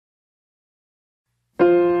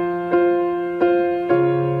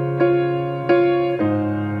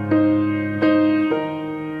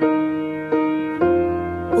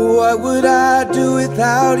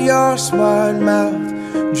without your smart mouth,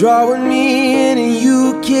 drawing me in and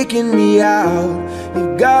you kicking me out.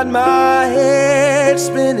 You got my head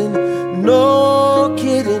spinning, no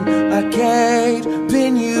kidding, I can't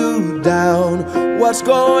pin you down. What's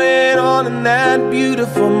going on in that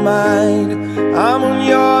beautiful mind? I'm on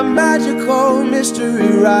your magical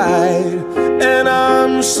mystery ride, and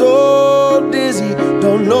I'm so dizzy,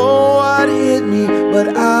 don't know what hit me,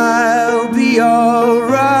 but I'll be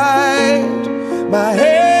alright. My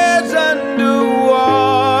head's underwater,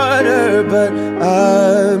 but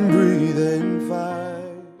I'm breathing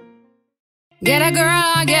fine. Get a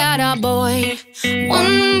girl, get a boy,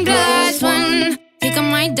 1+1, take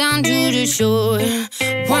 'em right down to the shore.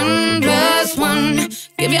 1+1,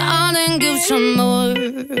 give you all and give some more.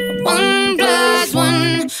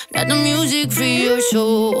 1+1, let the music free your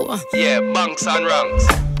soul. Yeah, bunks and rungs.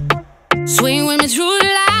 Swing with me through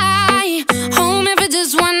the light, home if it's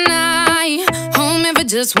just one night, home if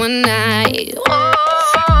it's just one night.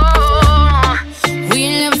 Oh, we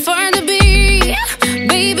live for the beat,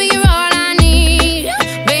 baby, you're all I need,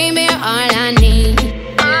 baby, you're all I need.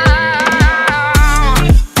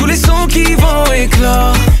 Tous les sons qui vont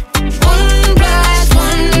éclore,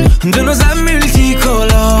 1+1, de nos âmes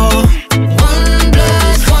multicolores,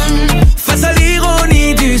 1+1, face à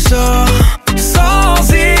l'ironie du sort, sans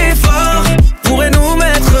effort, pourrait nous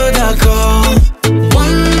mettre d'accord.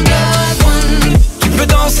 1+1, Tu peux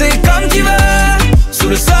danser comme tu veux, sous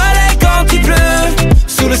le soleil quand il pleut,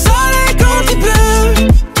 sous le soleil quand il pleut.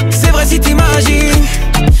 C'est vrai si t'imagines.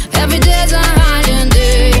 every day's a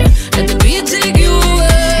holiday, let the beat take you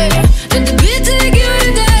away, let the beat take you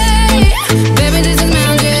today, baby this is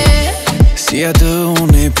magic. Si à deux on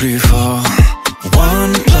est plus fort,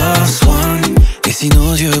 1+1, et si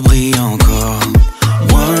nos yeux brillent encore,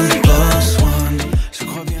 1+1.